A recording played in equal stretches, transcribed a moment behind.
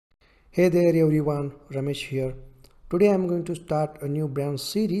Hey there everyone, Ramesh here. Today I'm going to start a new brand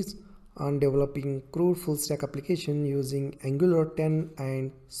series on developing CRUD full stack application using Angular 10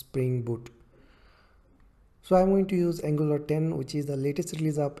 and Spring Boot. So I'm going to use Angular 10, which is the latest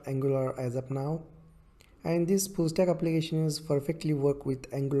release of Angular as of now. And this full stack application is perfectly work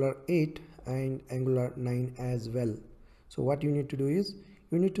with Angular 8 and Angular 9 as well. So what you need to do is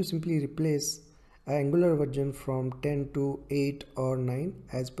you need to simply replace Angular version from 10 to 8 or 9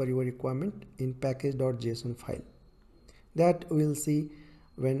 as per your requirement in package.json file. That we'll see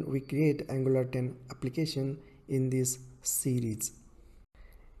when we create Angular 10 application in this series.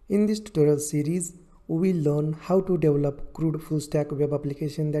 In this tutorial series, we will learn how to develop CRUD full stack web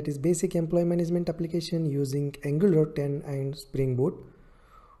application, that is basic employee management application using Angular 10 and Spring Boot.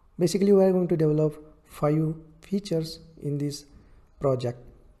 Basically, we are going to develop 5 features in this project.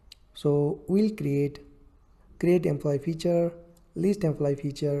 So we'll create employee feature, list employee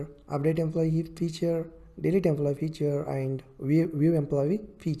feature, update employee feature, delete employee feature, and view employee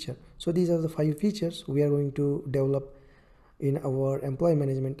feature. So these are the 5 features we are going to develop in our employee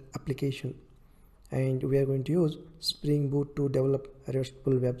management application, and we are going to use Spring Boot to develop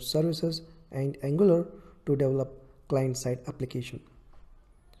RESTful web services and Angular to develop client-side application.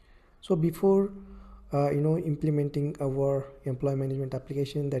 So before implementing our employee management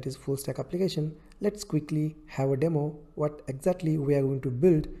application, that is full stack application, let's quickly have a demo what exactly we are going to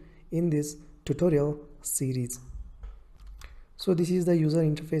build in this tutorial series. So this is the user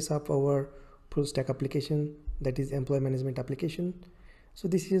interface of our full stack application, that is employee management application. So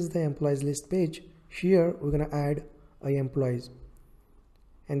this is the employees list page. Here we're gonna add employees,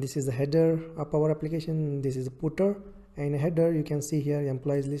 and this is the header of our application. This is the footer, and header you can see here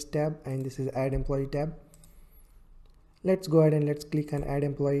employees list tab, and this is add employee tab. Let's go ahead and let's click on add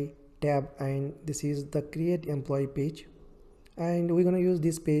employee tab, and this is the create employee page, and we're going to use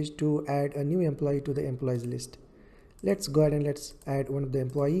this page to add a new employee to the employees list. Let's go ahead and let's add one of the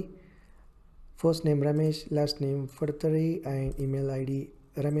employee. First name Ramesh, last name Fadtari, and email ID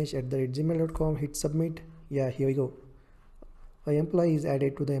ramesh@gmail.com. Hit submit. Yeah, here we go. An employee is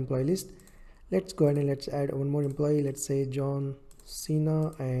added to the employee list. Let's go ahead and let's add one more employee. Let's say John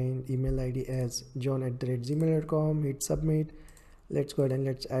Cena, and email ID as john@gmail.com. Hit submit. Let's go ahead and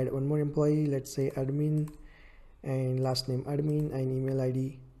let's add one more employee. Let's say admin, and last name admin, and email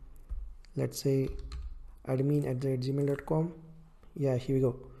ID let's say admin@gmail.com. Yeah, here we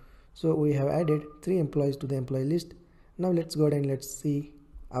go. So we have added 3 employees to the employee list. Now let's go ahead and let's see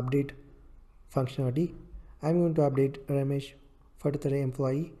update functionality. I'm going to update Ramesh Fadtare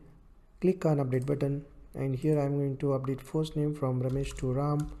employee. Click on update button, and here I'm going to update first name from Ramesh to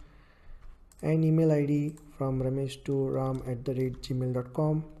Ram, and email ID from Ramesh to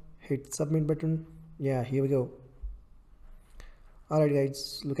ram@gmail.com. Hit submit button. Yeah, here we go. Alright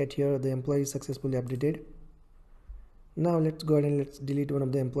guys, look at here, the employee is successfully updated. Now let's go ahead and let's delete one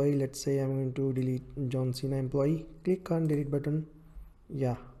of the employee. Let's say I'm going to delete John Cena employee. Click on delete button.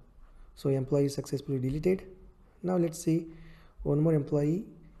 Yeah, so employee is successfully deleted. Now let's see one more employee.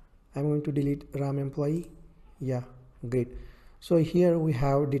 I'm going to delete Ram employee. Yeah, great. So here we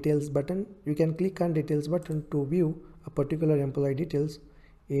have details button. You can click on details button to view a particular employee details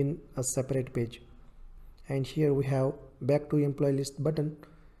in a separate page. And here we have back to employee list button.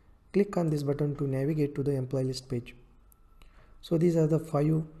 Click on this button to navigate to the employee list page. So these are the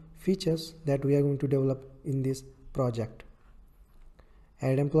 5 features that we are going to develop in this project: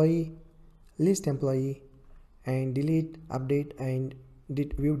 add employee, list employee, and delete, update, and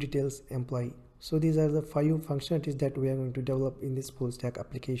view details employee. So these are the 5 functionalities that we are going to develop in this full stack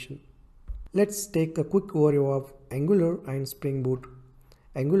application. Let's take a quick overview of Angular and Spring Boot.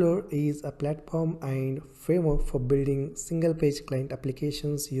 Angular is a platform and framework for building single page client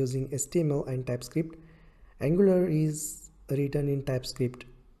applications using HTML and TypeScript. Angular is written in TypeScript.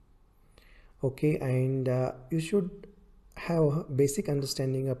 Okay, and you should have a basic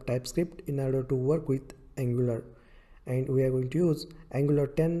understanding of TypeScript in order to work with Angular. And we are going to use Angular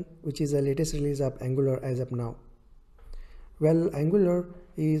 10, which is the latest release of Angular as of now. Well, Angular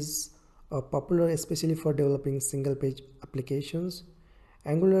is popular especially for developing single page applications.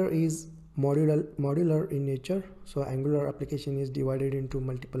 Angular is modular in nature. So Angular application is divided into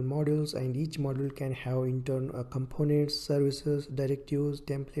multiple modules, and each module can have internal components, services, directives,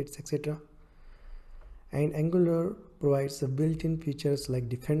 templates, etc. And Angular provides built-in features like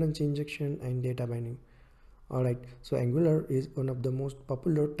dependency injection and data binding. Alright, so Angular is one of the most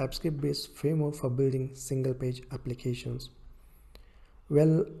popular TypeScript-based framework for building single-page applications.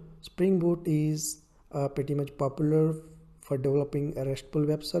 Well, Spring Boot is pretty much popular for developing RESTful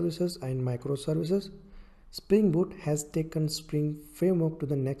web services and microservices. Spring Boot has taken Spring Framework to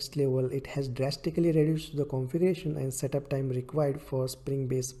the next level. It has drastically reduced the configuration and setup time required for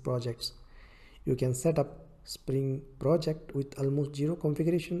Spring-based projects. You can set up Spring project with almost zero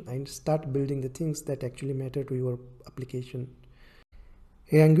configuration and start building the things that actually matter to your application.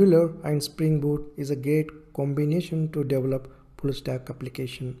 Angular and Spring Boot is a great combination to develop full stack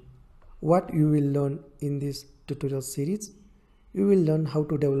application. What you will learn in this tutorial series, you will learn how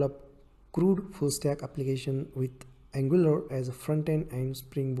to develop CRUD full stack application with Angular as a front end and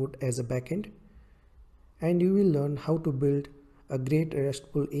Spring Boot as a back end. And you will learn how to build a great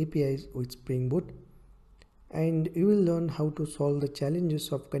RESTful APIs with Spring Boot. And you will learn how to solve the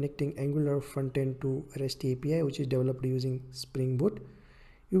challenges of connecting Angular front end to REST API, which is developed using Spring Boot.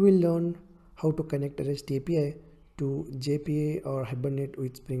 You will learn how to connect REST API to JPA or Hibernate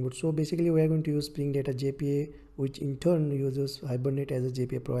with Spring Boot. So basically we are going to use Spring Data JPA, which in turn uses Hibernate as a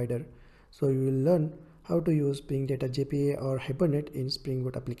JPA provider. So you will learn how to use Spring Data JPA or Hibernate in Spring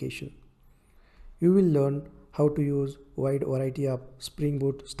Boot application. You will learn how to use wide variety of Spring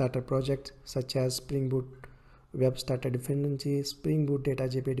Boot starter projects such as Spring Boot Web Starter dependency, Spring Boot Data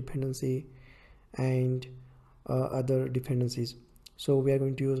JPA dependency, and other dependencies. So we are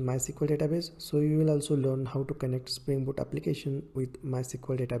going to use MySQL database. So you will also learn how to connect Spring Boot application with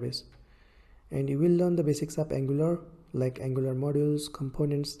MySQL database. And you will learn the basics of Angular, like Angular modules,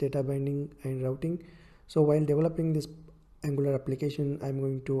 components, data binding, and routing. So while developing this Angular application, I'm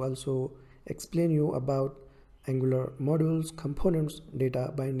going to also explain you about Angular modules, components,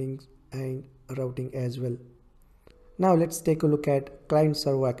 data bindings, and routing as well. Now let's take a look at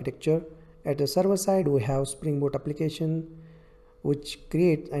client-server architecture. At the server side, we have Spring Boot application, which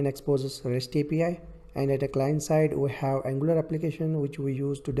creates and exposes REST API, and at the client side we have Angular application, which we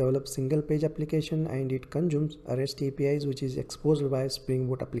use to develop single page application, and it consumes REST APIs, which is exposed by Spring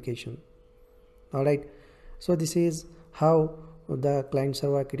Boot application. Alright, so this is how the client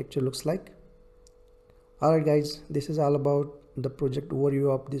server architecture looks like. Alright guys, this is all about the project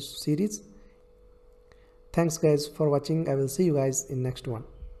overview of this series. Thanks guys for watching. I will see you guys in next one.